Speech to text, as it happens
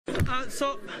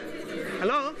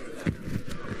Hello?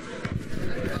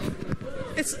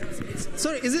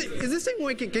 Sorry, is this thing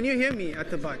working? Can you hear me at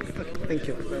the back? Okay, thank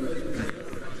you very much.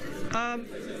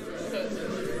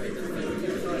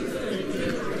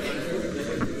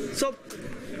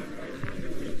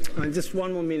 Just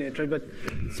one more minute, right? But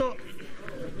so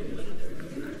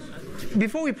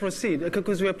before we proceed,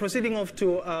 because we're proceeding off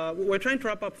to, we're trying to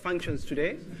wrap up functions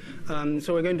today.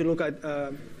 So we're going to look at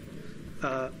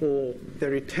or the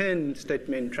return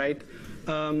statement, right?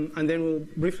 And then we'll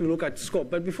briefly look at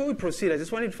scope. But before we proceed, I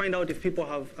just wanted to find out if people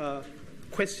have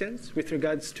questions with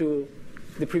regards to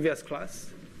the previous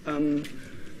class.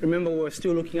 Remember, we're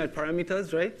still looking at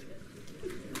parameters, right?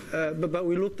 But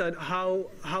we looked at how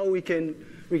we can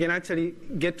actually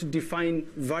get to define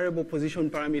variable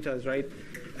position parameters, right?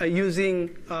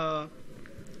 Using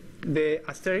the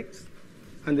asterisks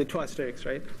and the two asterisks,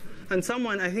 right? And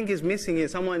someone, I think, is missing here.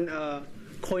 Someone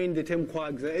coined the term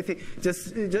quags. I think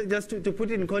just to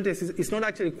put it in context, it's not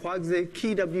actually quags. The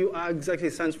key args actually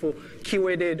stands for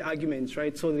key-weighted arguments,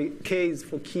 right? So the K is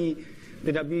for key,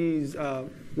 the W is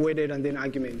weighted, and then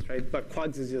arguments, right? But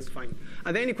quags is just fine.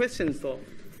 Are there any questions, though?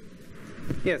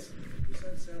 Yes? You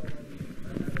said, so,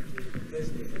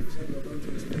 Thursday, you said you were going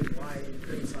to explain why it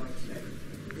prints out, like,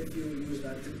 if you use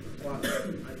that quag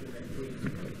argument,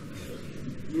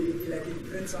 it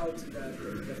prints out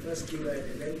the first keyword,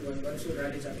 and then once you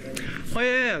run it again. Oh,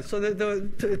 yeah. So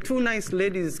the two nice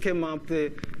ladies came up.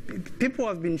 People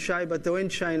have been shy, but they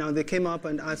weren't shy now. They came up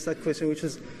and asked that question, which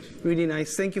was really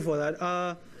nice. Thank you for that.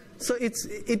 So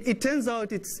it turns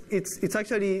out it's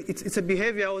actually a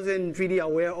behavior I wasn't really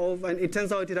aware of, and it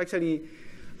turns out it's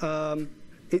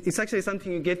actually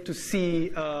something you get to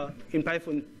see in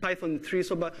Python 3.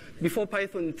 So, but before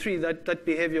Python 3, that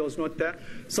behavior was not there.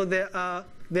 So there are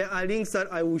links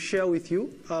that I will share with you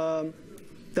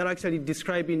that actually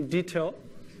describe in detail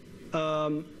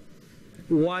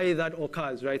why that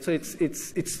occurs, right? So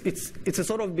it's a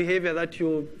sort of behavior that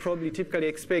you probably typically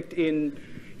expect in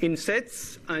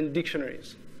sets and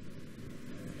dictionaries,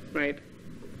 right?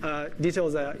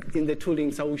 Details are in the two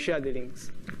links. I will share the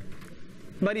links.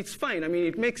 But it's fine. I mean,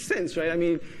 it makes sense, right? I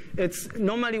mean, it's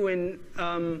normally when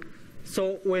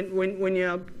when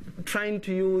you're trying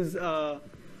to use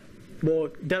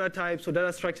data types or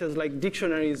data structures like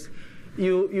dictionaries,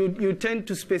 you tend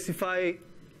to specify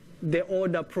the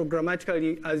order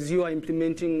programmatically as you are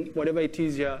implementing whatever it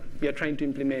is you're trying to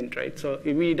implement, right? So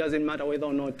it really doesn't matter whether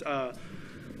or not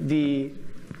the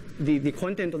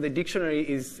content of the dictionary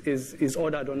is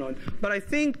ordered or not. But I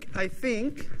think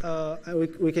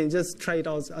we can just try it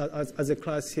out as a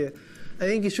class here. I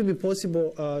think it should be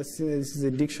possible, since this is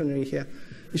a dictionary here,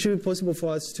 it should be possible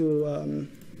for us to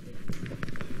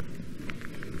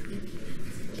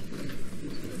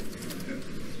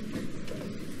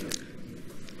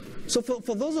so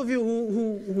for those of you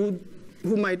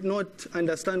who might not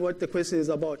understand what the question is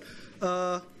about,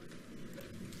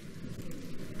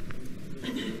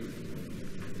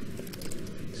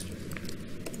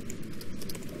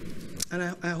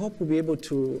 and I hope we'll be able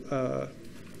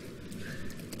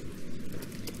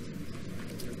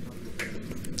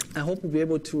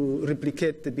to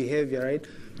replicate the behavior, right?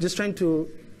 Just trying to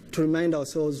remind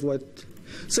ourselves what.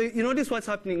 So you notice what's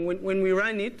happening when we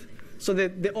run it. So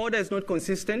the order is not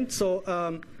consistent. So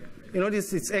you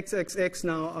notice it's XXX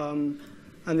now,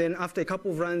 and then after a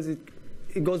couple of runs, it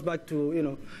goes back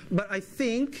to But I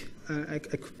think I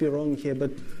could be wrong here, but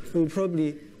we'll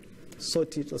probably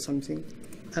sort it or something.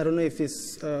 I don't know if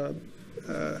this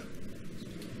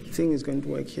thing is going to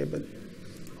work here, but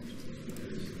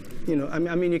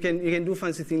I mean, you can do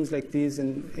fancy things like this,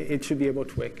 and it should be able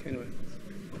to work anyway,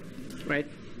 right?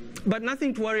 But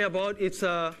nothing to worry about. It's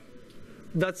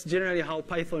that's generally how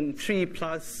Python 3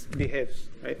 plus behaves,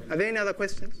 right? Are there any other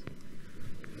questions?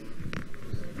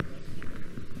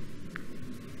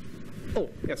 Oh,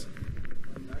 yes.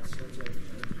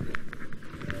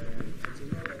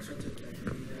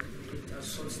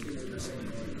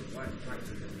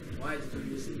 Why did you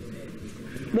use it?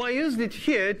 Well, I used it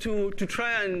here to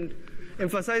try and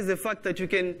emphasize the fact that you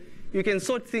can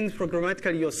sort things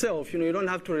programmatically yourself. You don't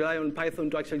have to rely on Python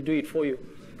to actually do it for you.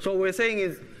 So what we're saying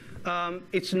is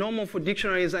it's normal for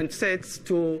dictionaries and sets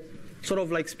to sort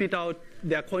of like spit out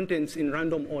their contents in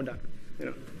random order.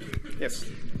 Yes.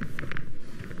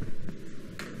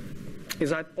 Is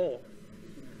that all?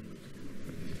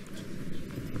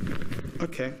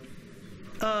 Okay.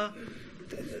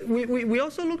 We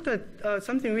also looked at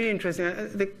something really interesting.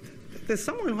 There's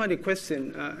someone who had a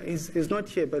question. He's not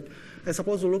here, but I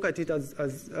suppose we'll look at it as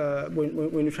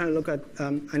when you're trying to look at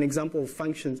an example of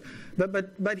functions.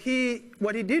 But what he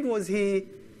did was he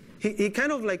he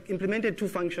kind of like implemented two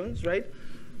functions, right?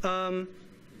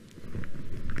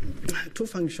 Two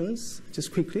functions,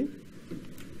 just quickly.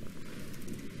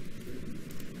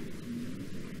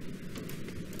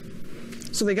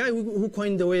 So the guy who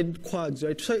coined the word quads,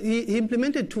 right? So he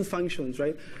implemented two functions,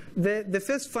 right? The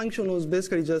first function was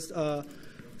basically just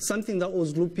something that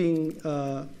was looping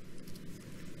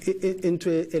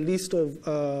into a list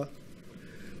of,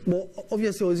 well,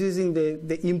 obviously he was using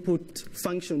the input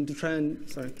function to try and,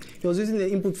 he was using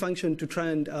the input function to try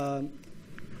and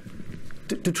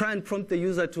prompt the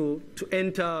user to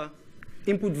enter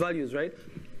input values, right?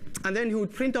 And then he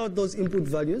would print out those input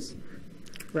values,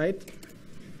 right?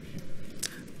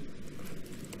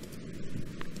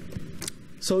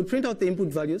 So he would print out the input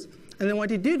values, and then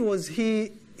what he did was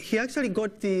he actually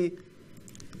got the,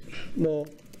 well,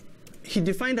 he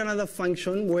defined another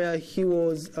function where he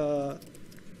was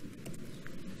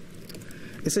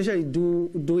essentially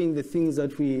doing the things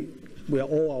that we are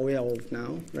all aware of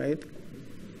now, right?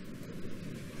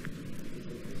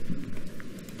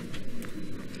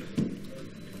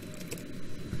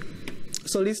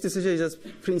 So list essentially just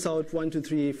prints out 1, 2,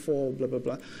 3, 4, blah, blah,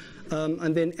 blah.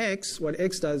 And then X, what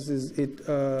X does is it,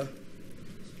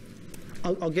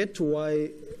 I'll get to why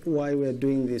we're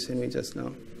doing this anyway just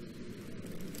now.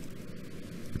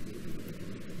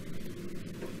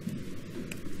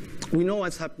 We know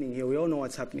what's happening here. We all know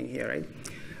what's happening here, right?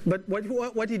 But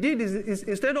what he did is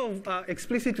instead of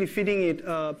explicitly feeding it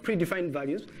predefined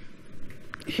values,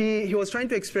 he was trying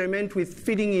to experiment with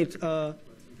feeding it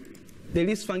the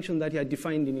list function that he had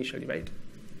defined initially, right?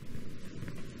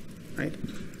 Right?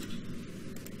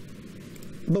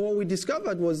 But what we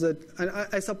discovered was that, and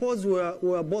I suppose we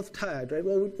were both tired, right?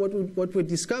 What we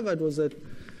discovered was that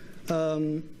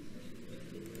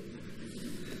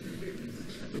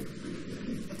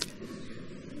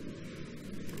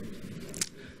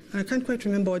I can't quite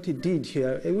remember what he did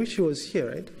here. I wish he was here,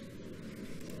 right?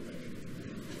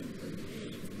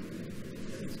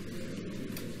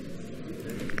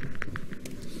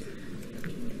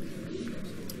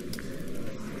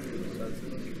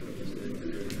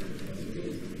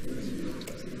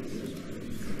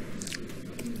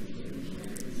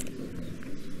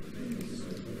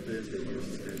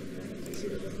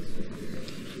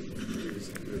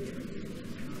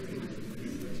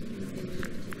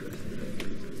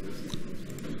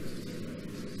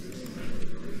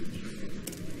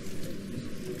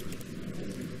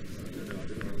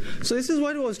 So this is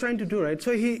what he was trying to do, right?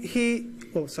 So he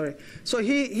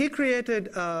created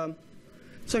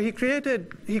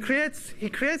he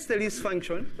creates the list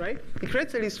function, right? He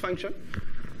creates the list function,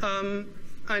 and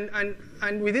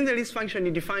within the list function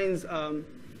he defines a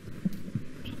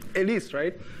list,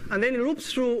 right? And then he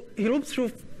loops through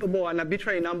well, an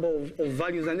arbitrary number of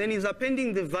values, and then he's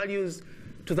appending the values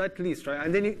to that list, right?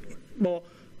 And then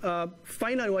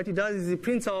finally what he does is he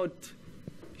prints out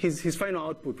his final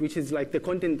output, which is like the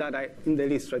content that in the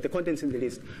list, right? The contents in the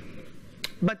list.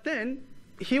 But then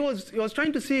he was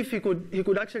trying to see if he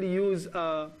could actually use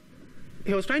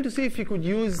he was trying to see if he could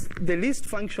use the list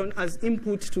function as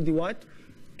input to the what?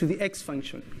 To the X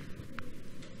function.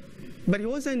 But he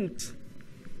wasn't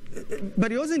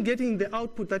getting the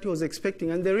output that he was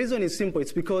expecting, and the reason is simple.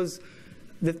 It's because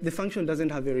the function doesn't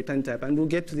have a return type, and we'll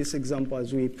get to this example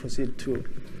as we proceed to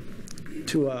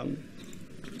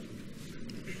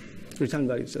return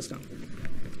values just now.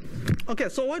 Okay,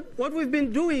 so what we've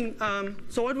been doing,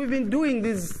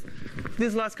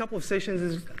 these last couple of sessions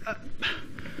is,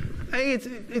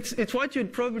 it's what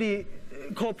you'd probably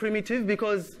call primitive,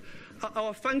 because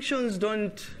our functions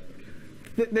don't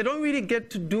really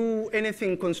get to do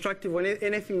anything constructive or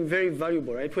anything very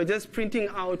valuable, right? We're just printing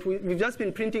out. We've just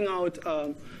been printing out.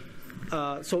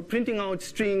 So printing out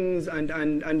strings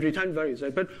and return values,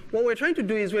 right? But what we're trying to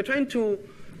do is we're trying to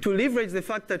leverage the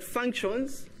fact that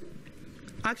functions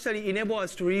actually enable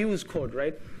us to reuse code,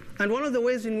 right? And one of the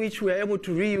ways in which we are able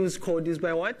to reuse code is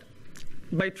by what?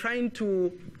 By trying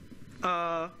to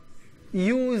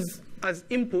use as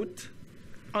input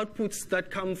outputs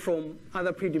that come from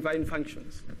other predefined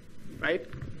functions, right?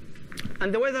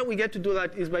 And the way that we get to do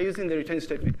that is by using the return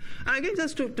statement. And again,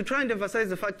 just to try and emphasize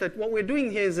the fact that what we're doing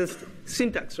here is just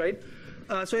syntax, right?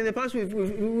 So in the past, we've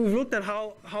looked at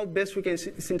how best we can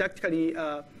syntactically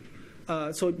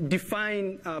so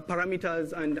define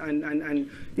parameters and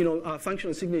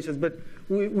functional signatures. But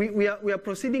we are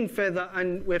proceeding further,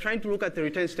 and we're trying to look at the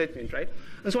return statement, right?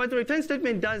 And so what the return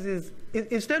statement does is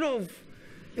instead of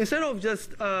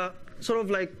just sort of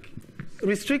like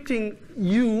restricting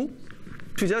you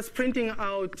to just printing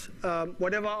out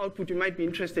whatever output you might be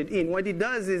interested in, what it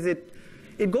does is it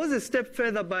goes a step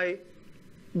further by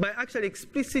actually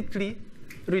explicitly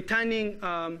returning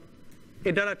a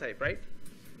data type, right?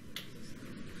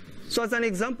 So as an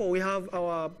example, we have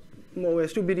our, well, we're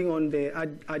still bidding on the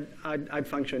add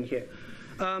function here.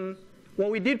 What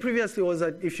we did previously was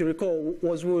that, if you recall,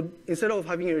 was instead of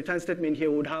having a return statement here,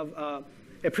 we would have a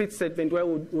print statement where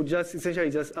we would just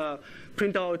essentially just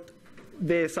print out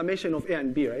the summation of A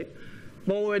and B, right?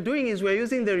 But what we're doing is we're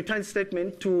using the return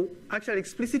statement to actually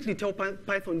explicitly tell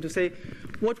Python to say,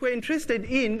 what we're interested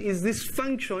in is this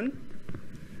function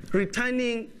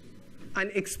returning an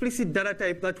explicit data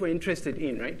type that we're interested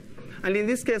in, right? And in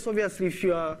this case, obviously, if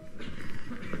you are,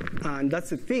 and that's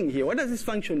the thing here, what does this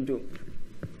function do,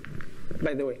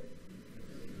 by the way?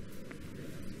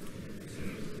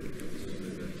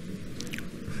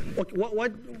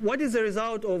 What is the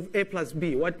result of A plus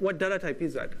B? What data type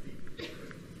is that?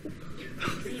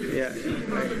 Yeah,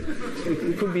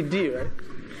 it could be D, right?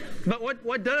 But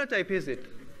what data type is it?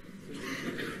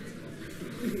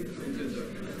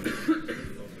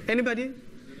 Anybody?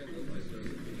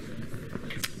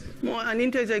 Well, an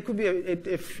integer, it could be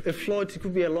a float, it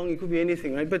could be a long, it could be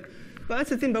anything, right? But that's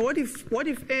the thing. But what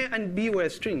if A and B were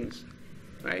strings,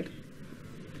 right?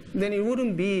 Then it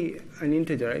wouldn't be an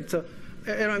integer, right? So,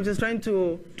 and I'm just trying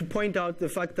to point out the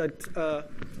fact that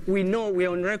we know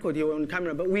we're on record here, we're on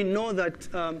camera, but we know that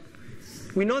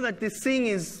this thing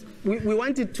is we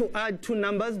wanted to add two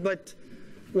numbers, but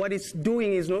what it's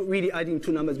doing is not really adding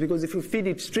two numbers, because if you feed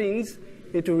it strings,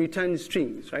 it will return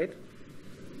strings, right?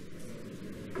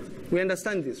 We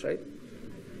understand this, right?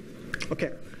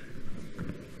 Okay.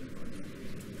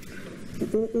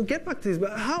 We'll get back to this,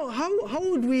 but how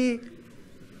would we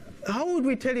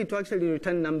tell it to actually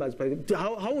return numbers?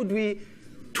 How would we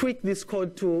tweak this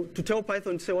code to tell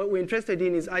Python to say what we're interested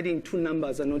in is adding two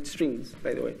numbers and not strings,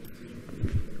 by the way?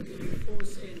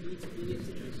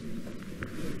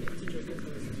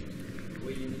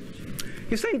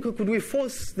 You're saying, could we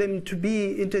force them to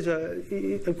be integer?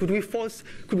 Could we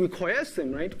coerce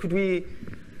them, right? Could we?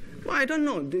 Well, I don't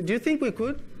know. Do you think we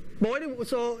could? But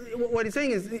so what he's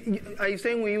saying is, are you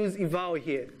saying we use eval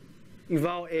here?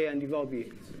 Eval A and eval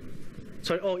B?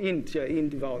 Sorry, oh, int, yeah,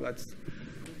 int eval, that's.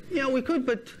 Yeah, we could,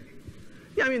 but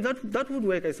yeah, I mean, that would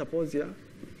work, I suppose, yeah.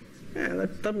 Yeah,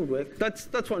 that would work.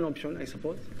 That's one option, I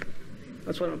suppose.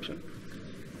 That's one option.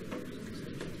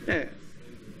 Yeah.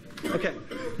 Okay,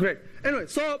 great. Anyway,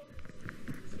 so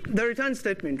the return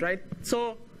statement, right?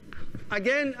 So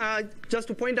again, just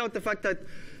to point out the fact that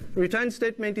return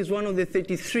statement is one of the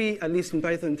 33, at least in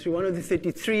Python 3, one of the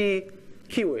 33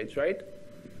 keywords, right?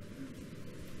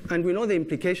 And we know the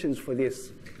implications for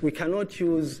this. We cannot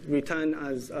use return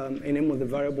as a name of the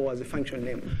variable as a function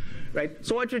name, right?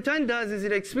 So what return does is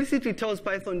it explicitly tells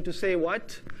Python to say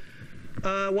what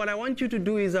I want you to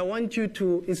do is I want you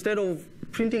to, instead of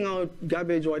printing out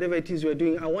garbage or whatever it is you're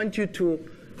doing, I want you to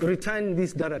return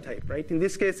this data type, right? In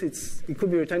this case, it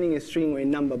could be returning a string or a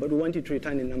number, but we want you to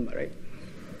return a number, right?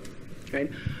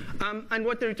 Right? And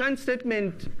what the return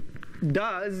statement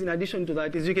does, in addition to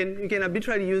that, is you can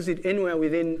arbitrarily use it anywhere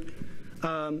within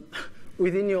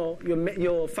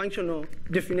your functional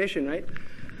definition, right?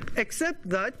 Except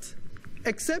that.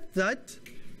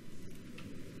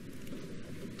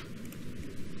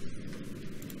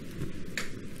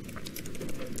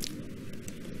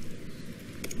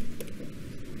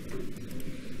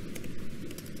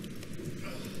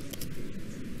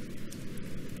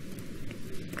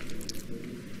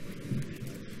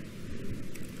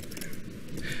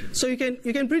 So you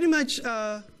can pretty much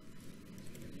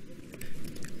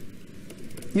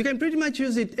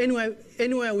use it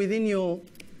anywhere within your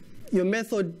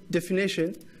method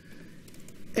definition.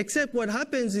 Except what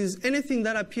happens is anything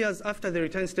that appears after the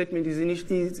return statement is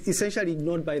essentially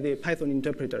ignored by the Python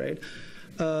interpreter, right?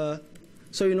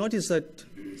 So you notice that.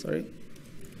 Sorry.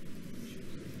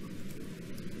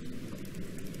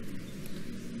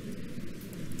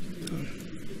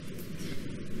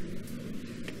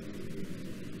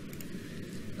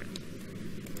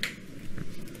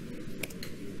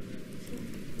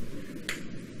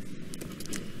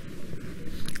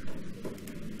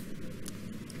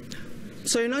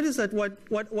 So you notice that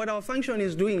what our function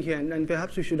is doing here, and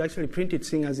perhaps we should actually print it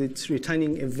seeing as it's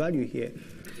returning a value here.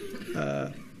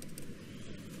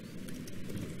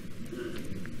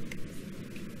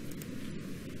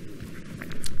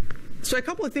 So a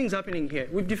couple of things happening here.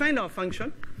 We've defined our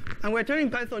function, and we're telling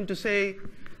Python to say,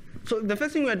 so the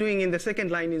first thing we're doing in the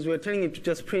second line is we're telling it to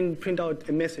just print out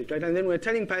a message, right? And then we're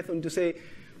telling Python to say,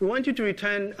 we want you to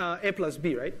return A plus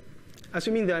B, right?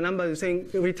 Assuming there are numbers, saying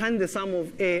return the sum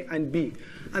of A and B.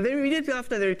 And then immediately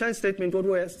after the return statement, what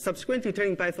we're subsequently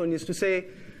telling Python is to say,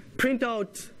 print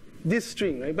out this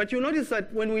string, right? But you'll notice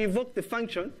that when we invoke the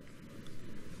function,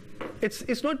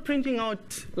 it's not printing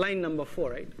out line number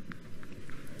 4, right?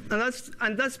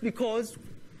 And that's because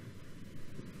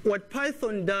what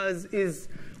Python does is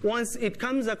once it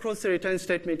comes across a return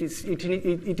statement,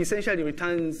 it essentially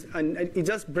returns, and it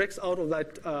just breaks out of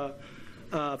that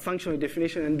functional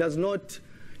definition and does not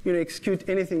execute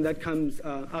anything that comes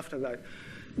after that.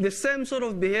 The same sort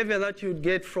of behavior that you'd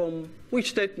get from which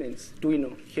statements do we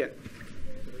know here?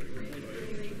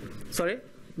 Sorry?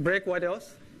 Break what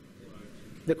else?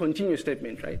 The continue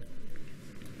statement, right?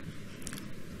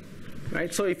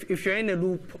 Right. So if you're in a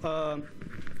loop,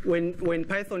 when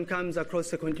Python comes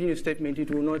across a continue statement, it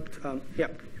will not. Yeah.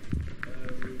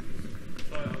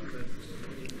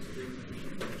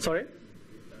 Sorry.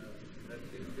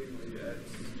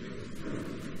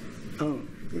 Oh.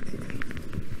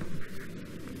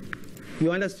 You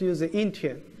want us to use the int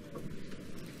here?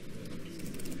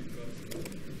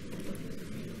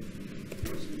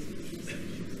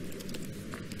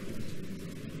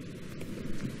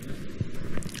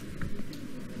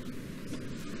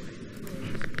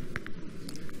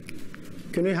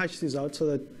 Can we hash this out so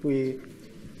that we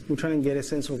try and get a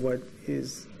sense of what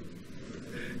is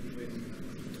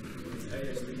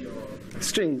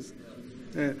strings?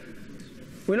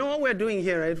 We know what we're doing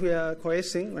here, right? We are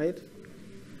coercing, right?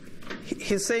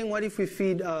 He's saying, what if we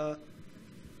feed, oh,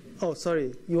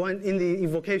 sorry, you want in the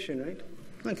evocation, right?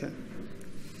 Okay.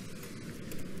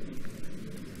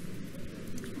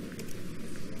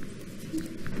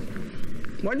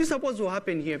 What do you suppose will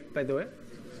happen here, by the way?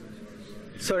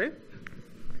 Sorry?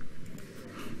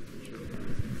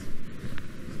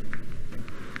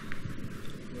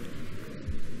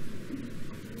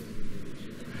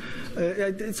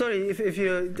 Sorry, if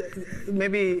you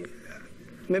maybe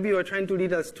you are trying to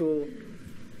lead us to.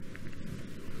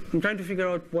 I'm trying to figure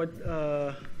out what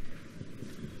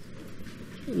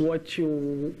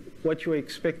you're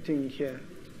expecting here.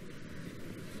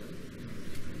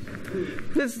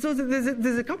 There's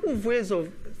a couple of ways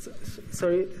of.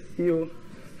 Sorry, you.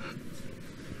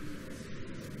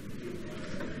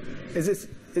 Is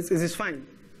this fine?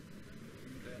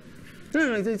 No,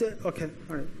 okay,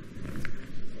 all right.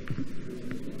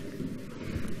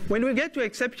 When we get to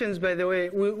exceptions, by the way,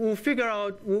 we'll figure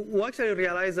out, we'll actually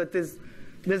realize that there's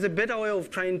a better way of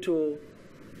trying to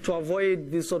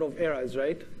avoid these sort of errors,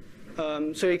 right?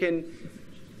 So you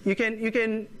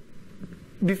can,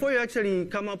 before you actually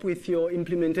come up with your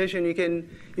implementation, you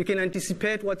can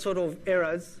anticipate what sort of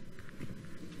errors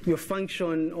your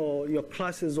function or your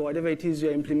classes or whatever it is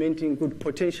you're implementing could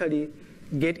potentially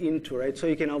get into, right? So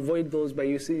you can avoid those by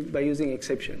using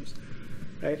exceptions,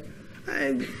 right?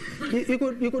 And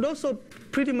you could also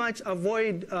pretty much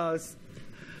avoid.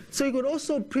 So you could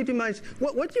also pretty much.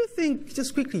 What do you think?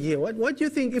 Just quickly here. What do you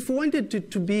think if we wanted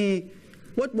to be?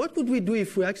 What could we do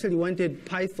if we actually wanted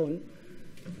Python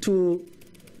to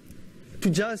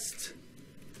just?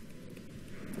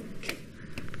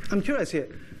 I'm curious here.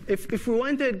 If we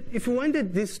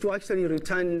wanted this to actually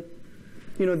return,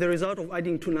 the result of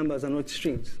adding two numbers and not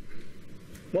strings,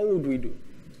 what would we do?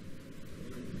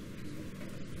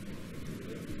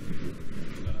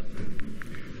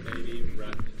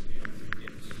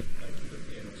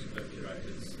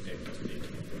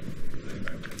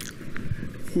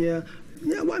 Yeah.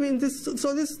 Well, I mean, this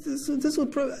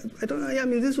would probably. I don't know. Yeah, I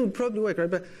mean, this would probably work, right?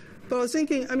 But I was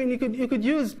thinking. I mean, you could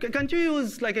use. Can't you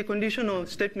use like a conditional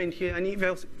statement here, an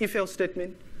if else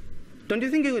statement? Don't you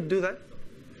think you could do that?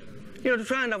 To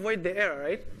try and avoid the error,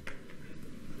 right?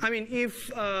 I mean,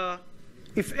 if A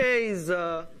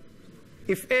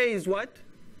is what?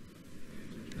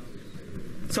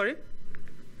 Sorry.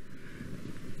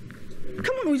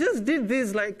 Come on, we just did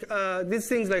this these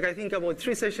things like I think about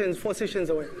 4 sessions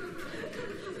away.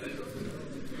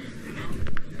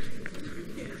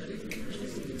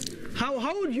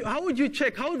 How would you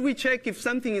check? How would we check if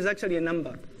something is actually a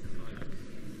number?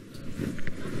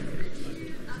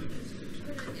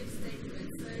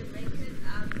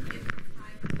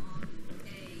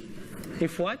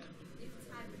 If what? If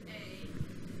type A,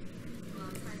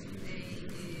 well, type A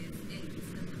is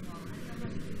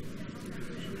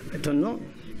I don't know.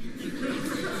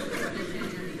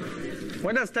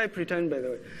 What does type return, by the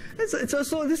way? It's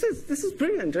also this is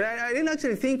brilliant. Right? I didn't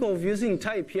actually think of using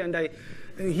type here, and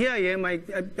here I am.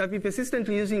 I've been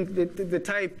persistently using the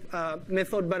type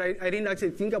method, but I didn't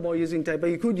actually think about using type.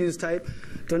 But you could use type.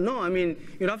 Don't know. I mean,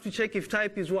 you'd have to check if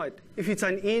type is what. If it's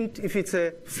an int, if it's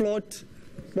a float,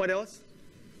 what else?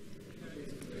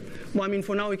 Well, I mean,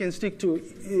 for now we can stick to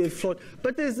float.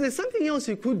 But there's something else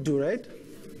you could do, right?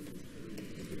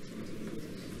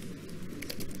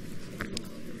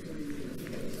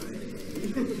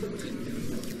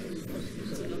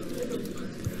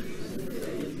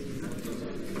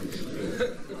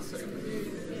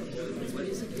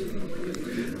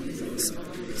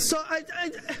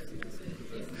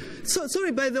 So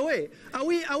sorry. By the way, are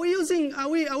we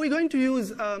going to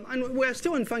use? And we're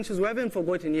still on functions. We haven't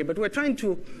forgotten here, but we're trying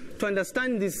to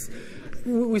understand this.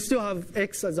 We still have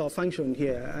x as our function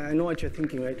here. I know what you're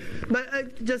thinking, right?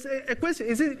 But just a question: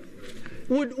 is it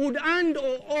would and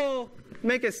or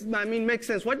make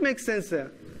sense? What makes sense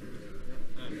there?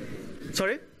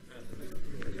 Sorry.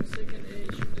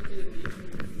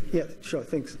 Yeah, sure.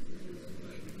 Thanks.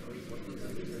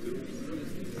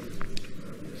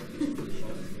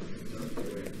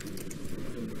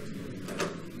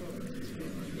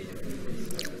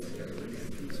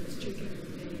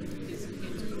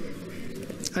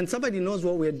 And somebody knows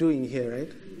what we're doing here, right?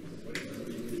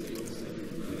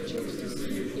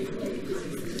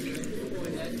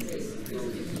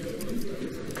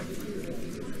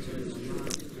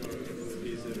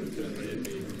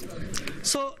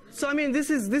 So I mean, this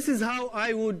is how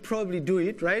I would probably do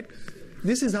it, right?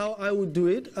 This is how I would do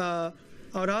it. I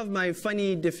would have my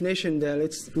funny definition there.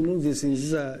 Let's remove this.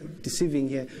 It's deceiving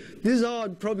here. This is how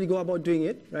I'd probably go about doing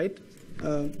it, right?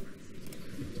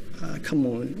 Come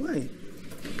on, why?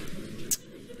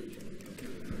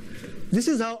 This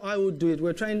is how I would do it.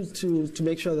 We're trying to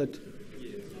make sure that.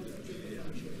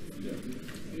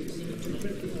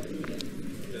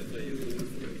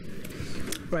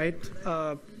 Right.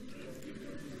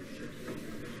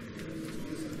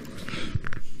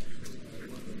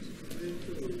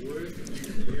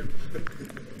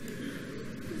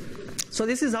 So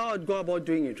this is how I'd go about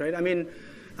doing it, right? I mean,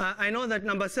 I know that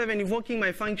number 7, invoking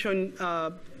my function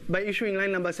by issuing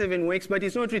line number 7 works, but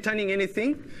it's not returning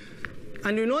anything.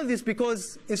 And we know this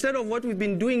because instead of what we've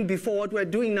been doing before, what we're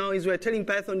doing now is we're telling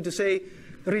Python to say,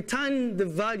 return the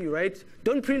value, right?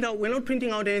 Don't print out, we're not printing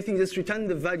out anything, just return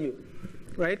the value,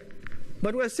 right?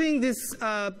 But we're seeing this,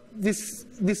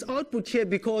 this output here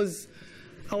because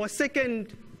our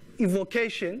second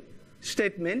invocation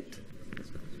statement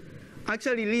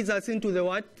actually leads us into the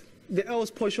what? The else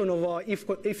portion of our if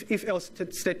else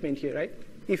statement here, right?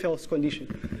 If else condition.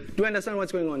 Do you understand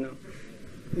what's going on now?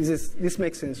 This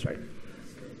makes sense, right?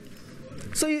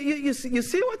 So you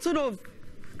see what sort of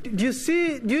do you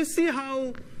see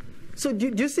how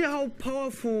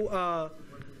powerful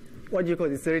what do you call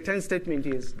this, the return statement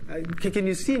is? Can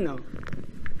you see now?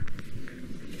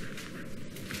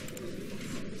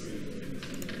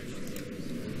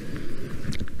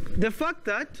 The fact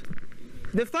that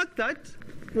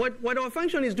what our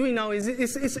function is doing now is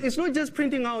it's not just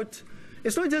printing out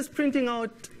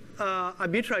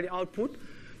arbitrary output,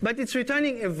 but it's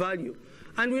returning a value.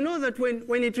 And we know that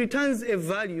when it returns a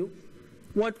value,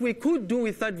 what we could do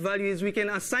with that value is we can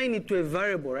assign it to a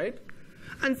variable, right?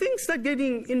 And things start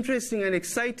getting interesting and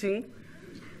exciting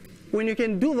when you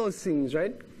can do those things,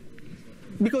 right?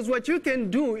 Because what you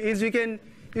can do is you can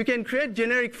create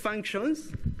generic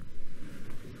functions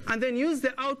and then use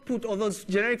the output of those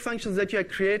generic functions that you are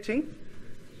creating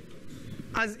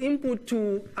as input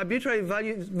to arbitrary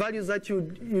values that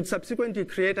you'd subsequently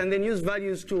create, and then use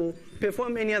values to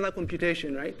perform any other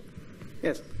computation, right?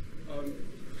 Yes?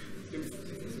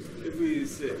 If we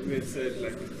said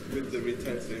like with the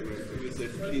return statement, if we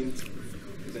said print,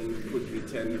 then put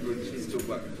return, it would still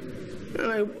back.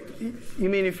 You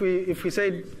mean if we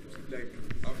said like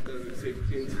after we say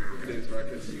print, then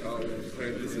brackets,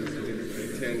 parentheses,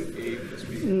 return A plus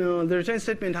B? No, the return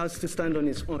statement has to stand on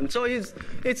its own. So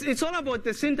it's all about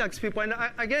the syntax, people. And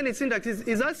again, it's syntax.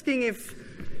 He's asking if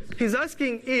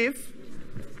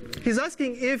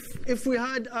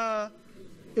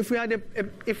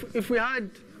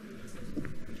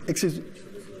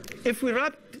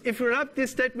we wrap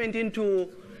this statement into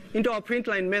our print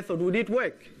line method, would it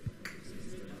work?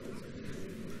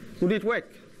 Would it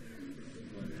work?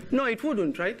 No, it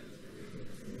wouldn't, right?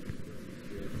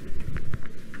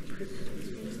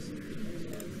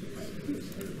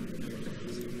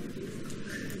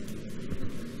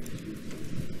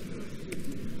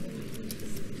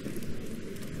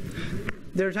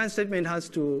 The return statement has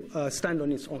to stand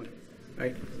on its own,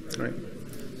 right? All right.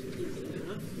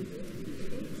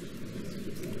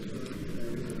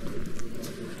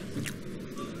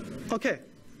 Okay.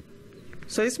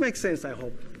 So this makes sense, I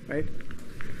hope, right?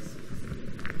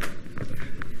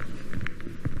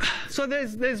 So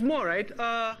there's more, right?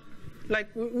 Like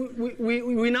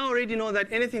we now already know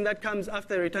that anything that comes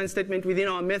after the return statement within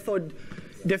our method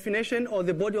definition or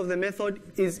the body of the method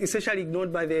is essentially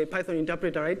ignored by the Python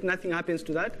interpreter, right? Nothing happens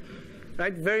to that,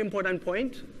 right? Very important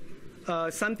point.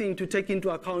 Something to take into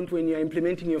account when you're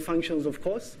implementing your functions, of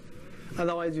course.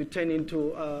 Otherwise, you turn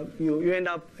into you end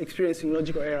up experiencing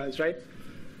logical errors, right?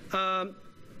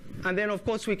 And then, of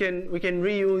course, we can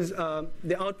reuse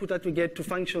the output that we get to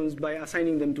functions by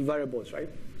assigning them to variables, right?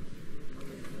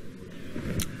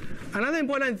 Another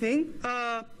important thing,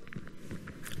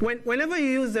 whenever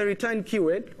you use the return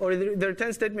keyword or the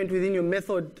return statement within your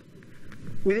method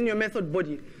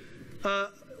body,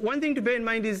 one thing to bear in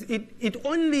mind is it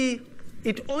only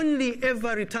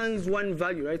ever returns one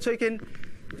value, right? So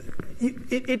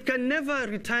it can never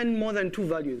return more than 2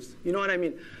 values. You know what I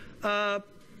mean?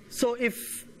 So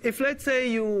if let's say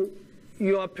you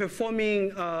are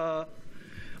performing, so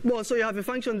you have a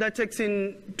function that takes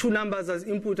in 2 numbers as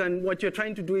input, and what you're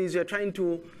trying to do is you're trying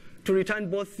to return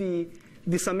both the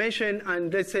summation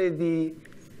and, let's say, the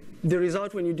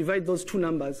result when you divide those 2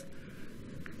 numbers.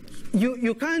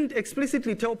 You can't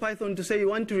explicitly tell Python to say you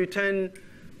want to return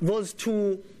those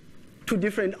two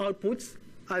different outputs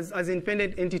as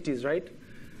independent entities, right?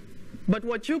 But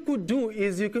what you could do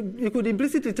is you could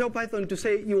implicitly tell Python to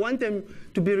say you want them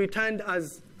to be returned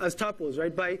as tuples,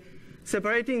 right? By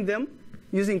separating them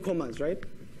using commas, right?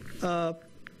 So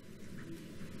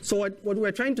what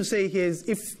we're trying to say here is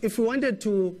if we wanted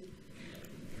to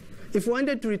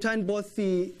return both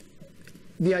the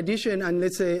addition and,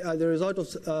 let's say, the result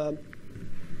of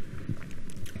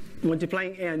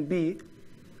multiplying A and B,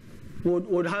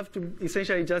 would have to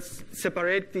essentially just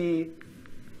separate the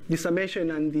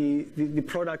summation and the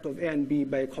product of A and B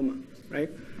by a comma, right?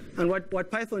 And what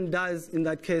Python does in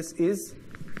that case is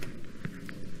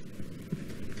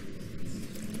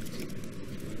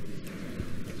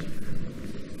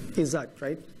that,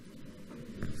 right?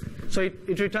 So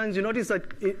it returns. You notice that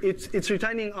it's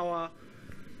returning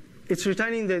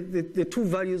the 2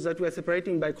 values that we're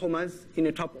separating by commas in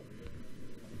a tuple.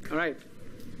 All right.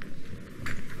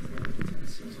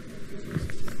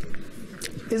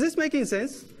 Is this making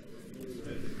sense?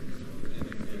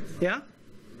 Yeah?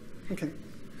 Okay.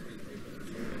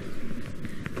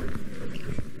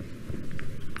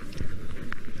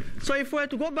 So if we were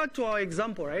to go back to our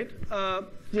example, right?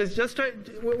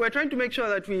 We're trying to make sure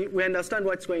that we understand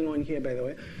what's going on here, by the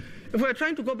way. If we're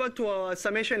trying to go back to our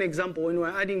summation example, when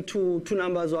we're adding two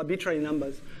numbers or arbitrary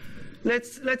numbers,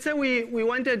 let's say we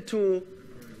wanted to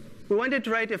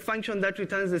write a function that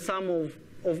returns the sum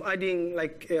of adding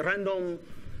like a random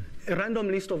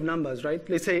list of numbers, right?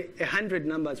 Let's say 100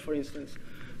 numbers, for instance.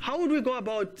 How would we go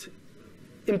about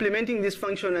implementing this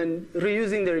function and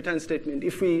reusing the return statement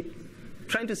if we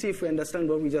trying to see if we understand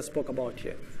what we just spoke about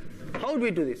here? How would we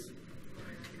do this?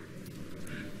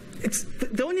 It's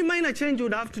the only minor change we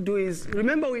would have to do is,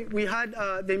 remember we had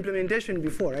the implementation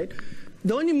before, right?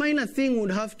 The only minor thing we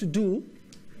would have to do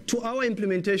to our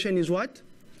implementation is what?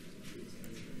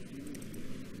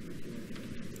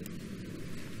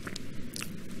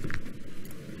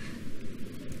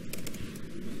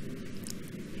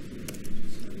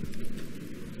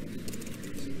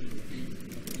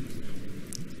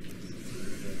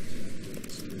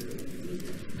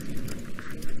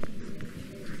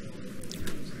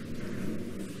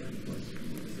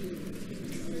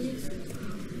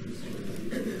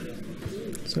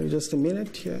 So just a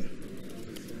minute here.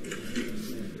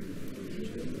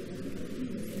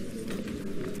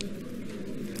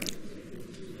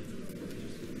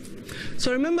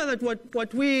 So remember that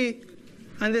what we,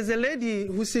 and there's a lady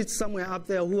who sits somewhere up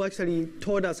there who actually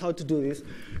told us how to do this.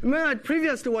 Remember that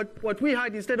previously what we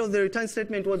had instead of the return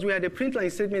statement was we had a print line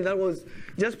statement that was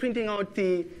just printing out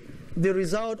the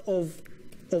result of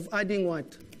adding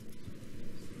what?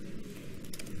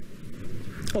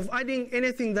 Of adding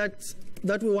anything that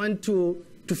we want to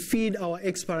feed our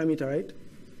X parameter, right?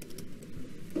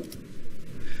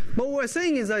 But what we're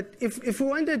saying is that if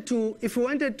we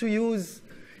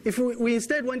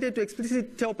instead wanted to explicitly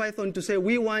tell Python to say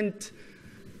we want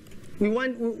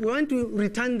to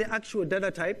return the actual data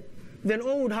type, then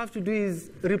all we would have to do is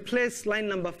replace line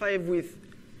number 5 with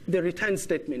the return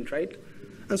statement, right?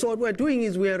 And so what we're doing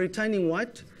is we are returning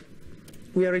what?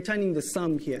 We are returning the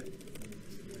sum here,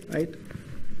 right?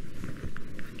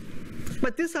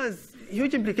 But this has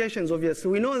huge implications, obviously.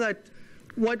 We know that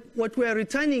what we are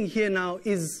returning here now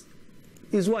is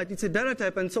what? It's a data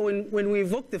type. And so when we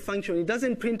evoke the function, it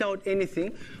doesn't print out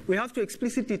anything. We have to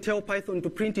explicitly tell Python to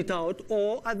print it out,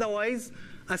 or otherwise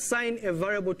assign a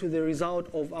variable to the result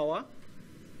of our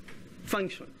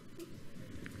function,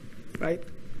 right?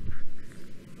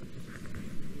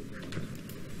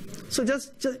 So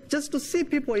just to see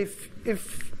people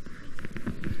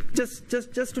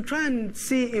just to try and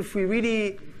see if we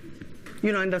really,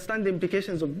 understand the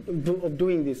implications of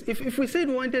doing this. If we said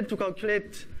we wanted to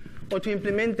calculate or to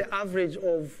implement the average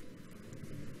of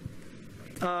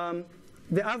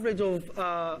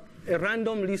a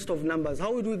random list of numbers,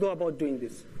 how would we go about doing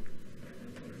this?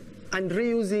 And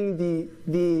reusing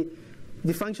the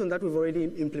function that we've already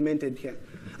implemented here.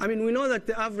 I mean, we know that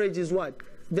the average is what?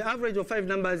 the average of 5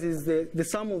 numbers is the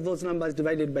sum of those numbers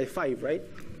divided by 5, right?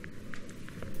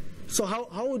 So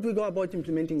how would we go about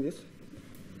implementing this?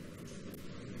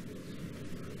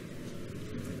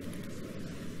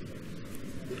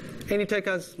 Any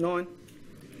takers? No one?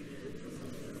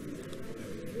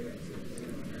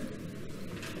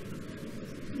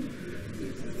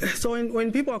 So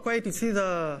when people are quiet, it's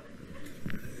either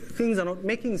things are not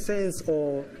making sense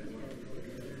or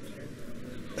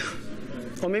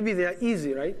maybe they are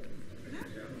easy, right?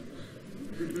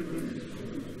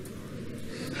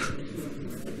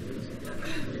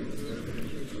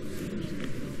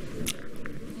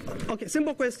 Okay,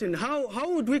 simple question.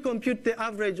 How would we compute the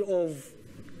average of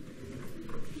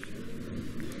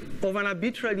an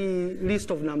arbitrary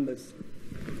list of numbers?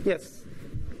 Yes?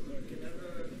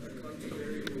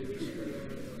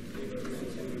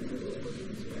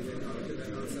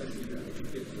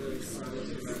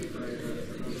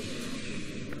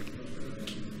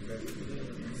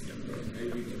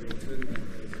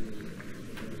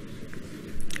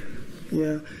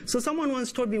 Yeah. So someone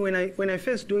once told me when I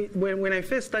first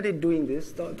started doing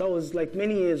this, that was like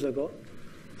many years ago.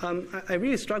 I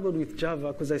really struggled with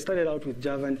Java because I started out with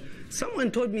Java, and someone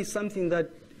told me something that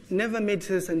never made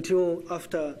sense until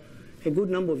after a good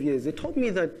number of years. They told me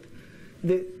that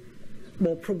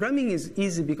programming is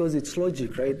easy because it's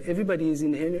logic, right? Everybody is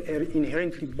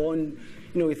inherently born,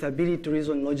 with ability to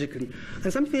reason logically.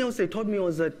 And something else they told me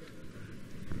was that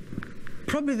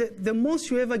probably the most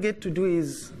you ever get to do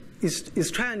is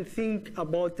try and think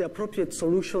about the appropriate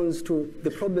solutions to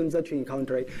the problems that you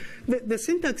encounter, right? The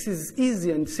syntax is easy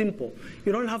and simple.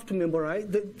 You don't have to memorize.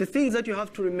 The things that you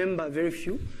have to remember are very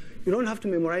few. You don't have to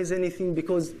memorize anything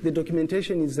because the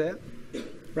documentation is there,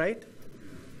 right?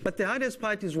 But the hardest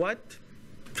part is what?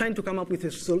 Trying to come up with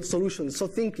a solution. So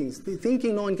thinking,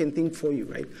 no one can think for you,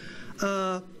 right?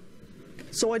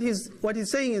 So what he's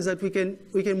saying is that we can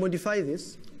modify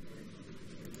this,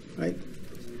 right?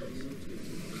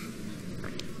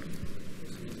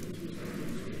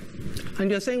 And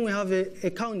you're saying we have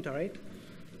a counter, right?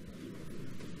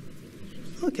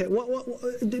 Okay.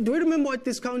 Do we remember what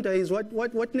this counter is?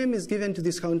 What name is given to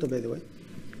this counter, by the way?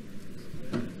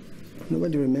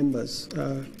 Nobody remembers.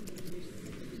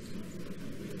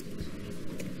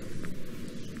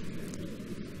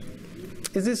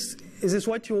 Is this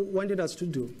what you wanted us to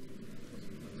do?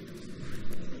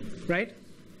 Right?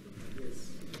 Yes.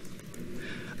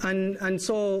 And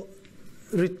so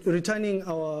returning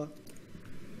our.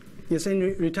 You're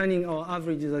saying returning our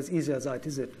average is as easy as that,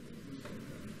 is it?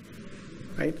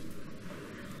 Right?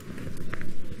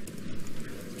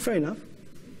 Fair enough.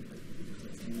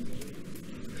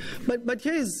 But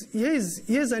here's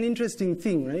an interesting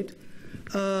thing, right?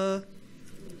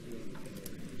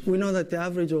 We know that the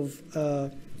average of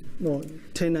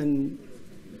 10 and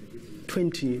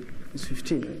 20 is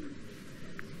 15, right?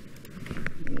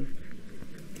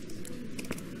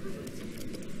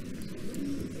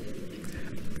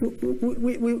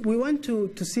 We want to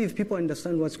see if people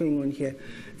understand what's going on here.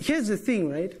 Here's the thing,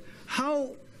 right?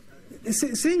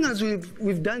 Seeing as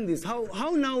we've done this,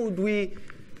 how now would we,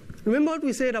 remember what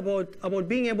we said about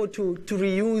being able to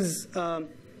reuse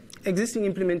existing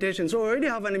implementation. So we already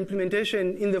have an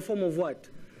implementation in the form of what?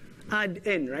 Add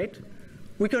n, right?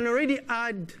 We can already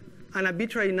add an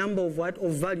arbitrary number of what?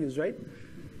 Of values, right?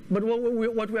 But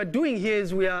what we are doing here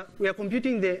is we are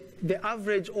computing the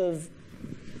average of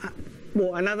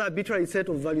another arbitrary set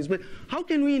of values. But how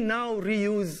can we now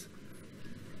reuse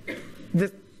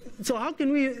the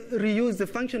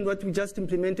function that we just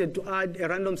implemented to add a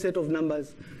random set of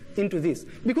numbers into this?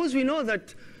 Because we know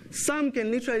that sum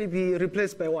can literally be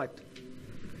replaced by what?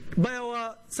 By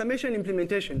our summation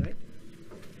implementation, right?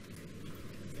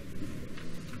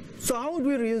 So how would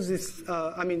we reuse this,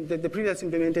 the previous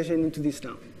implementation into this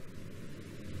now?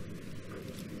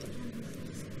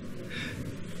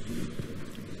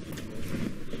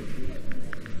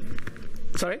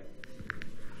 Sorry?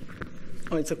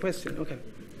 Oh, it's a question. Okay.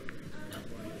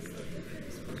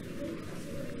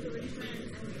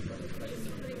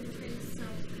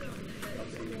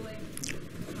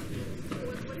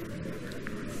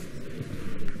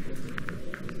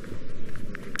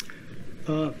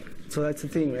 So that's the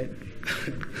thing, right?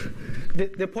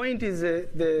 the point is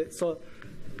the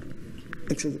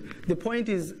point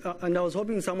is, and I was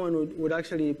hoping someone would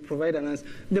actually provide an answer.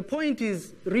 The point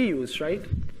is reuse, right?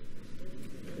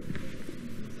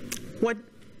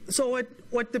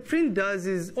 What the print does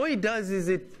is, all it does is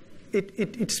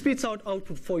it spits out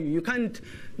output for you. You can't,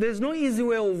 there's no easy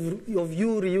way of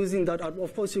you reusing that output.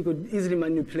 Of course, you could easily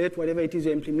manipulate whatever it is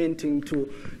you're implementing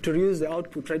to reuse the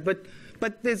output, right?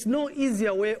 But there's no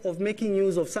easier way of making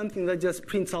use of something that just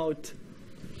prints out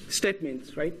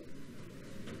statements, right?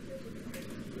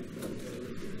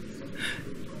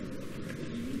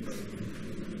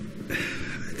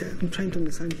 I'm trying to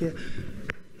understand here.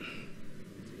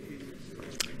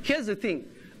 Here's the thing.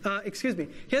 Excuse me.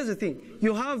 Here's the thing.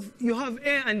 You have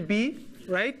A and B,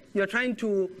 right? You have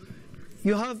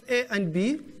A and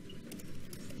B.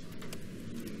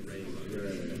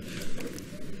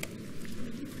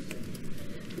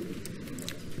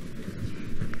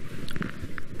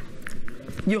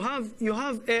 You have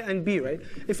A and B, right?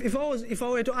 If I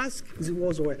were to ask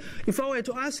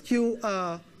you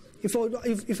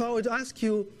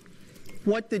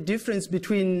what the difference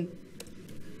between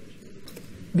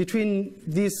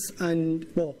this and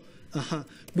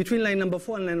between line number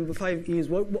 4 and line number 5 is,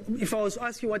 if I was to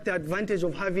ask you what the advantage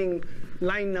of having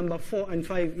line number 4 and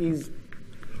 5 is,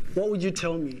 what would you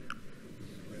tell me?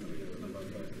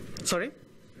 Sorry?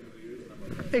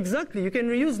 Exactly, you can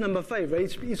reuse number 5,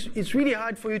 right? It's really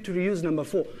hard for you to reuse number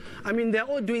 4. I mean, they're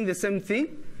all doing the same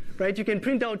thing, right? You can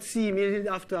print out C immediately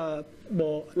after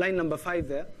line number 5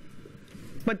 there.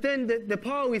 But then the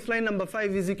power with line number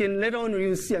 5 is you can later on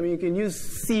reuse C. I mean, you can use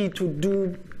C to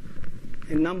do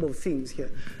a number of things here,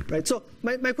 right? So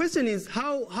my question is,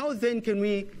 how then can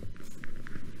we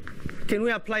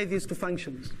apply this to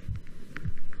functions?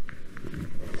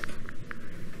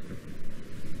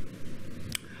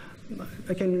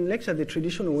 I can lecture the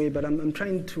traditional way, but I'm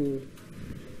trying to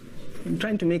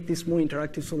make this more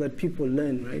interactive so that people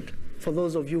learn, right? For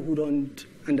those of you who don't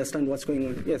understand what's going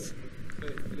on. Yes?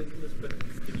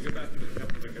 Can you go back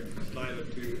a slide or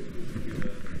two?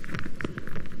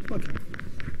 Okay.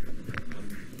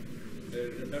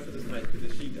 Back to the slide, to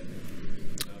the sheet.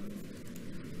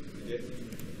 Yes.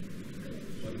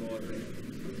 One more.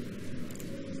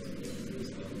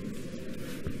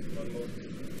 One more.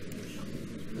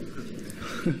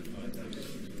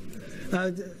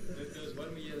 There's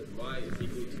one where y is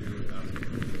equal to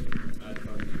add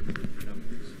function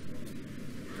numbers.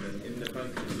 And in the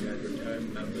function you have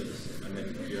return numbers, and then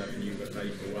you have new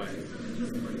value for y.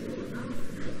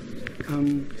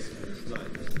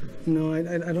 No,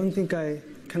 I don't think I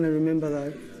kind of remember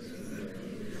that.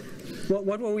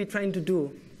 What were we trying to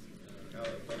do?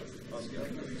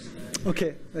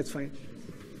 Okay, that's fine.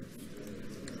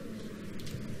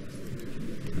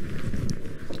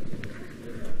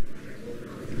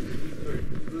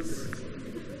 This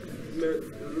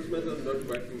method is not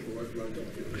working for what you want to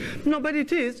do. No, but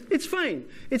it is. It's fine.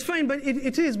 It's fine, but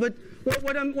it is. But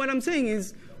what I'm saying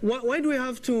is, why do we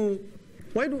have to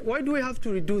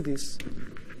redo this?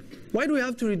 Why do we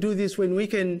have to redo this when we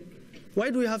can? Why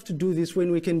do we have to do this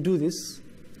when we can do this?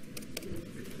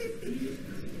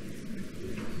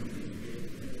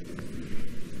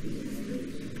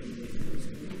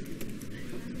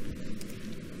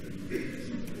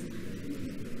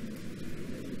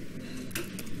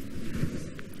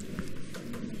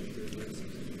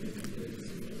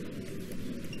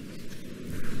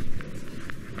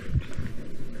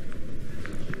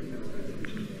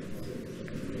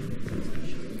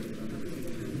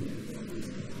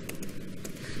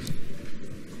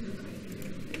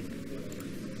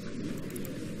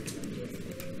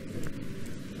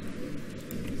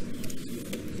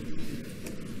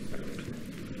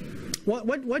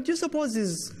 What do you suppose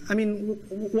is, I mean,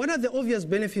 what are the obvious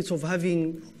benefits of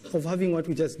having what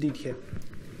we just did here?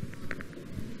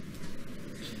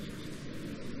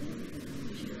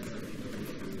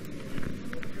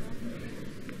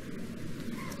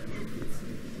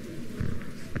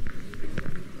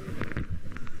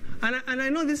 And I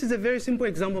know this is a very simple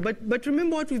example, but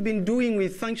remember what we've been doing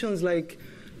with functions like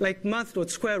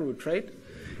math.square root, right?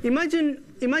 Imagine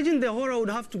the horror would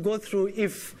have to go through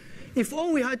if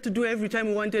all we had to do every time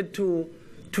we wanted to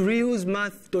reuse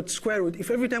math.square root,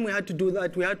 if every time we had to do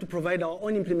that, we had to provide our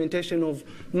own implementation of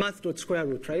math.square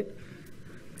root, right?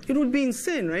 It would be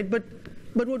insane, right? But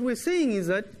what we're saying is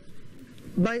that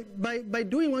by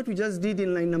doing what we just did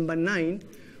in line number 9,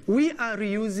 we are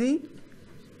reusing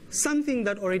something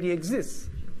that already exists.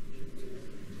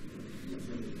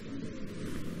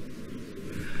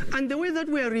 And the way that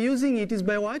we are reusing it is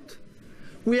by what?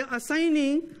 We are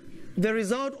assigning the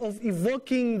result of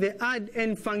evoking the add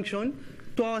n function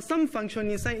to our sum function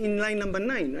in line number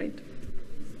 9, right?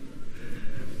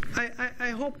 I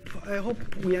hope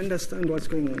we understand what's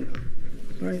going on,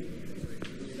 right?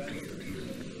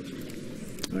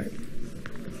 Right.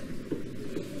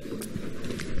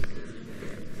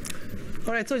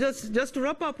 All right. So just to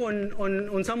wrap up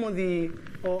on some of the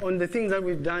on the things that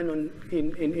we've done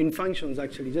in functions,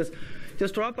 actually, just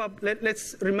to wrap up,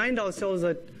 let's remind ourselves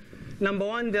that number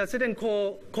one, there are certain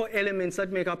core elements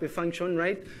that make up a function,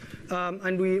 right?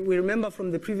 And we remember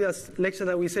from the previous lecture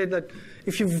that we said that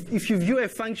if you view a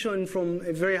function from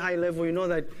a very high level, you know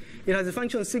that it has a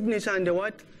function signature and a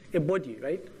what? A body,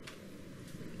 right?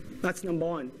 That's number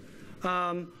one.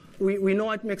 We know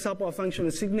what makes up our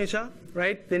function signature,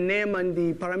 right? The name and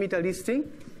the parameter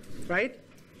listing, right?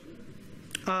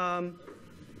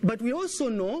 But we also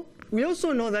know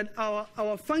that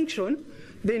our function,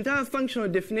 the entire functional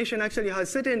definition actually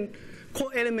has certain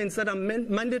core elements that are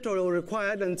mandatory or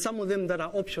required, and some of them that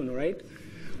are optional, right?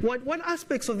 What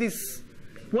aspects of this?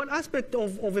 What aspect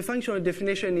of a functional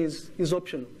definition is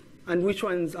optional, and which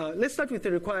ones? Let's start with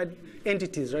the required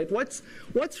entities, right? What's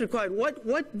required?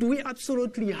 What do we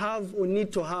absolutely have or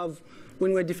need to have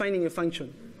when we're defining a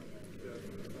function?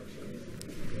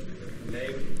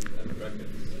 Name and brackets.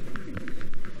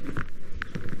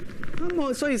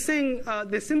 So he's saying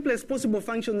the simplest possible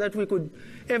function that we could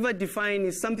ever define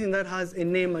is something that has a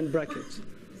name and brackets,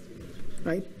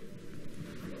 right?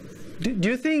 Do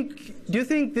you think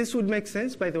this would make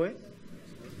sense, by the way?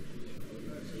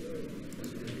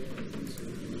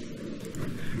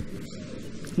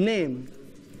 Name,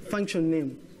 function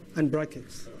name, and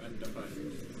brackets.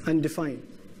 And define.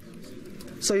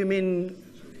 So you mean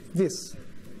this?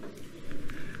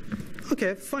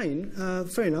 Okay, fine,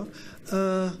 fair enough.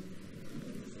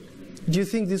 Do you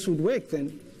think this would work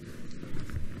then?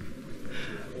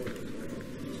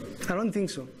 I don't think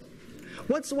so.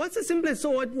 What's the simplest? So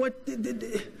what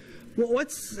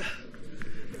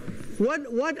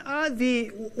are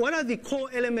the core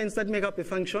elements that make up a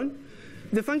function?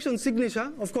 The function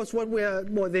signature, of course,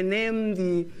 the name,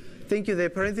 the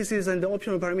parentheses and the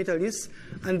optional parameter list,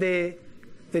 and the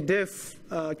def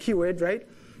keyword, right?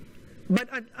 But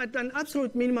at an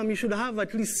absolute minimum, you should have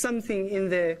at least something in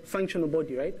the functional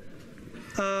body, right?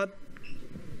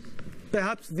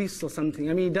 Perhaps this or something.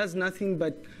 I mean, it does nothing,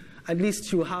 but at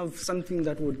least you have something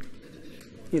that would,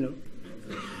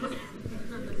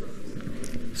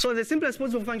 So the simplest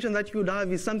possible function that you would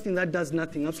have is something that does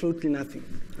nothing, absolutely nothing,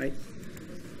 right?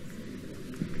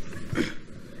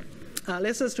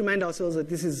 Let's just remind ourselves that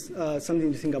this is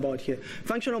something to think about here.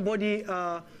 Functional body,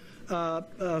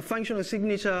 functional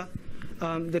signature,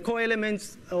 the core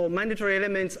elements or mandatory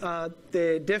elements are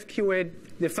the def keyword,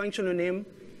 the functional name,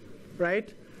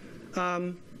 right?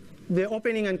 The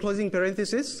opening and closing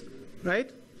parenthesis,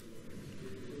 right?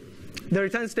 The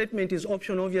return statement is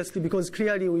optional, obviously, because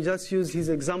clearly we just use his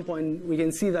example and we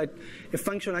can see that a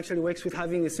function actually works with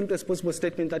having the simplest possible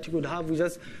statement that you could have. We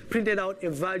just printed out a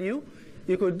value.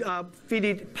 You could feed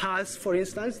it pass, for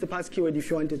instance, the pass keyword if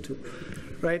you wanted to,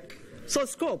 right? So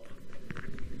scope.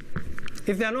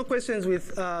 If there are no questions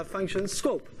with functions,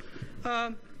 scope.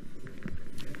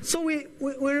 So we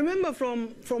remember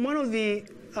from one of the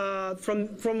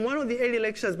early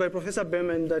lectures by Professor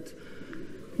Berman that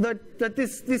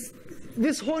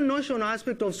this whole notion or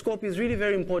aspect of scope is really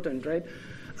very important, right?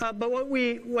 But what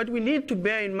we need to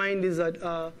bear in mind is that,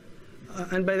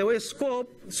 and by the way,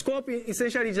 scope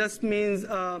essentially just means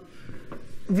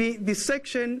the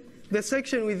section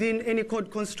within any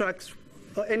code construct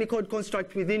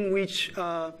within which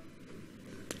a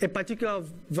particular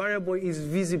variable is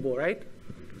visible, right?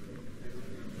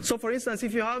 So for instance,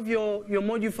 if you have your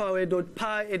module file, a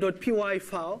 .py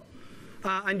file,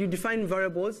 and you define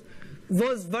variables,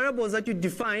 those variables that you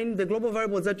define, the global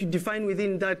variables that you define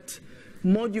within that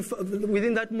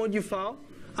module file,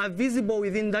 are visible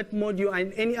within that module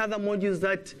and any other modules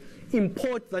that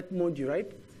import that module,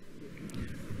 right?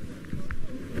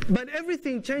 But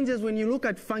everything changes when you look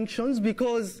at functions,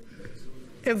 because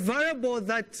a variable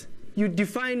that you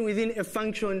define within a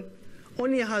function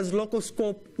only has local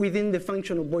scope within the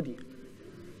functional body.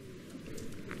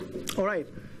 All right.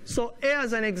 So A,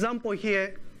 as an example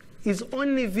here, is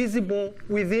only visible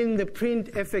within the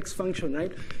printfx function,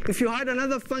 right? If you had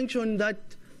another function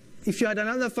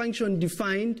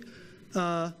defined,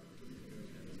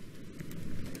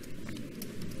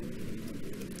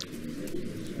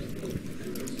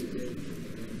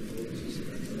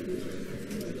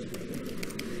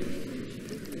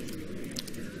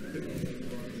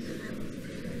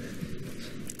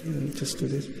 just do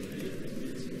this.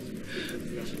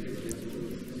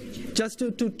 Just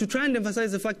to try and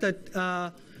emphasize the fact that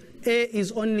A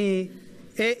is only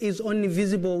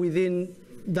visible within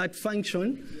that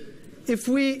function. If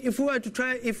we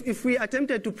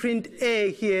attempted to print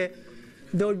A here,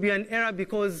 there would be an error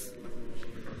because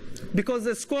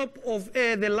the scope of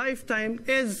A, the lifetime,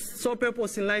 A's sole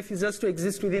purpose in life is just to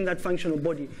exist within that functional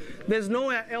body. There's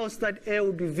nowhere else that A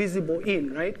would be visible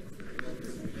in, right?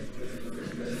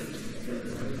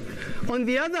 On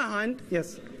the other hand,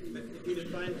 yes? If you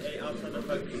define A outside the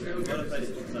function and modify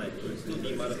it inside, it would still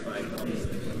be modified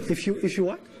outside. If you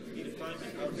what? If you define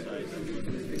it outside,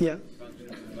 Yeah.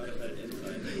 modify it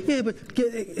inside. Yeah, but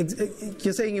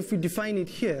you're saying if we define it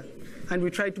here and we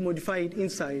try to modify it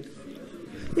inside.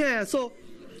 Yeah, so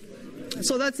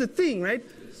that's the thing, right?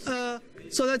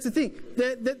 So that's the thing.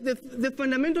 The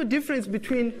fundamental difference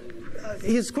between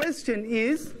his question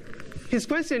is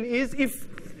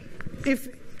if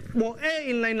well, A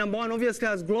in line number 1 obviously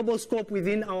has global scope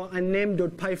within our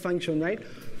unnamed.py function, right?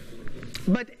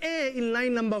 But A in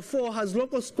line number 4 has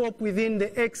local scope within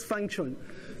the x function.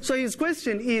 So his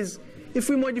question is, if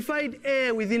we modified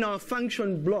A within our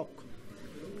function block,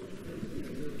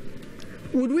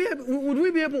 would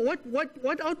we be able,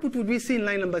 what output would we see in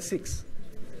line number 6?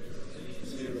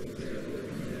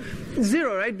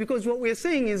 0, right? Because what we're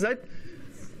saying is that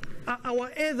our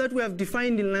A that we have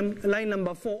defined in line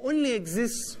number 4 only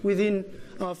exists within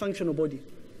our functional body.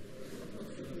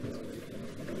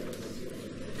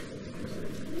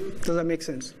 Does that make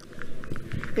sense?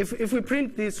 If we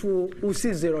print this, we'll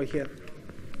see 0 here,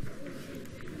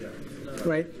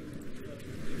 right?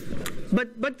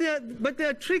 But there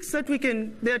are tricks that we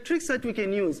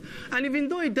can use, and even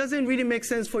though it doesn't really make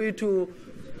sense for you to,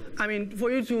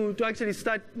 to actually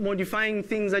start modifying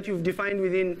things that you've defined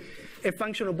within a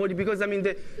functional body, because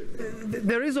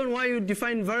the reason why you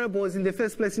define variables in the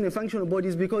first place in a functional body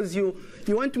is because you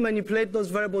want to manipulate those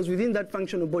variables within that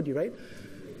functional body, right?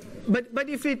 But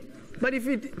if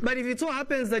it so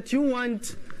happens that you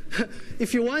want,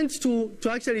 if you want to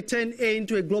actually turn A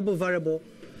into a global variable,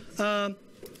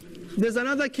 there's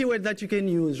another keyword that you can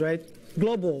use, right?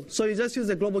 Global. So you just use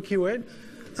the global keyword.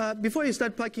 Before you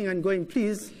start packing and going,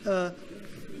 please,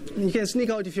 you can sneak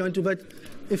out if you want to, but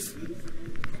if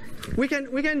we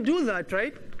can do that,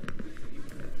 right?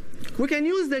 We can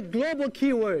use the global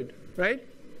keyword, right?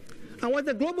 And what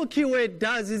the global keyword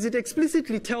does is it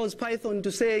explicitly tells Python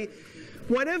to say,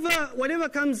 whatever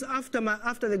comes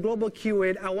after the global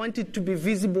keyword, I want it to be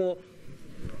visible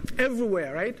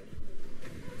everywhere, right?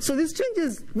 So this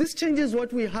changes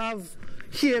what we have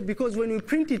here, because when we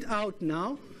print it out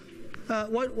now,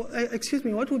 excuse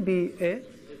me, what would be A?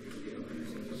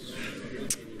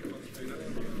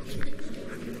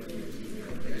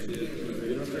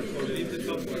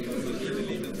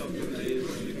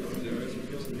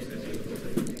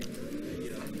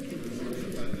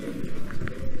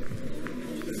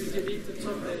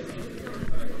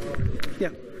 Yeah.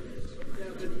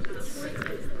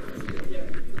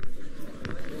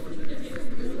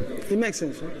 It makes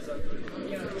sense,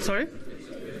 right? Sorry?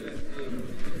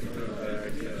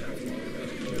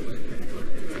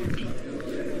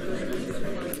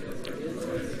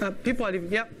 People are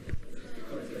leaving, yeah.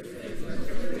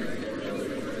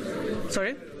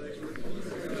 Sorry?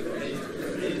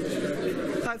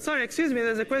 Sorry, excuse me,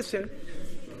 there's a question.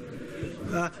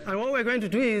 And what we're going to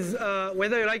do is,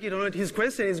 whether you like it or not, his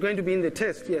question is going to be in the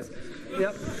test, yes.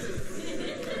 Yeah.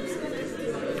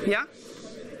 Yeah?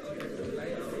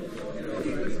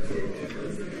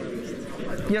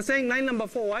 You're saying line number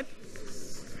 4 what?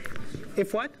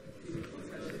 If what?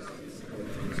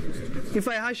 If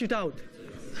I hash it out.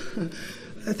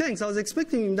 Thanks, I was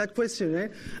expecting that question,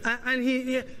 right?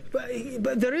 And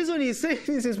but the reason he's saying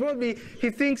this is probably he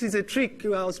thinks it's a trick.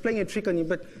 I was playing a trick on him,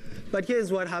 but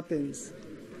here's what happens.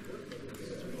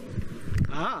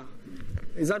 Ah,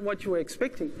 is that what you were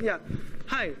expecting? Yeah.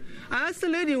 Hi, I asked the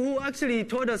lady who actually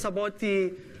told us about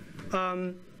the,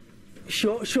 she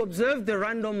observed the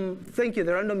random, thank you,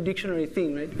 the random dictionary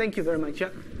thing, right? Thank you very much, yeah.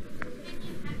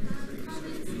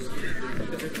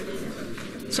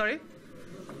 Sorry?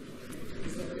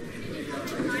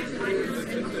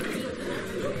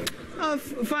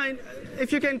 Fine.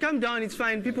 If you can come down, it's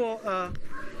fine. People,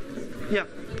 yeah.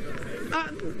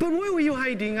 But where were you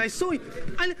hiding? I saw you.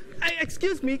 And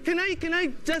excuse me, can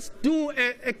I just do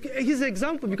his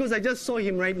example, because I just saw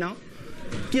him right now.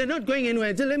 You're not going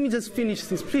anywhere. Let me just finish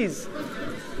this, please.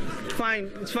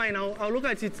 Fine. It's fine. I'll look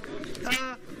at it.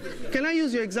 Can I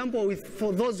use your example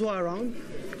for those who are around?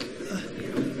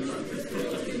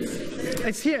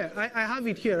 It's here. I have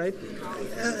it here, right?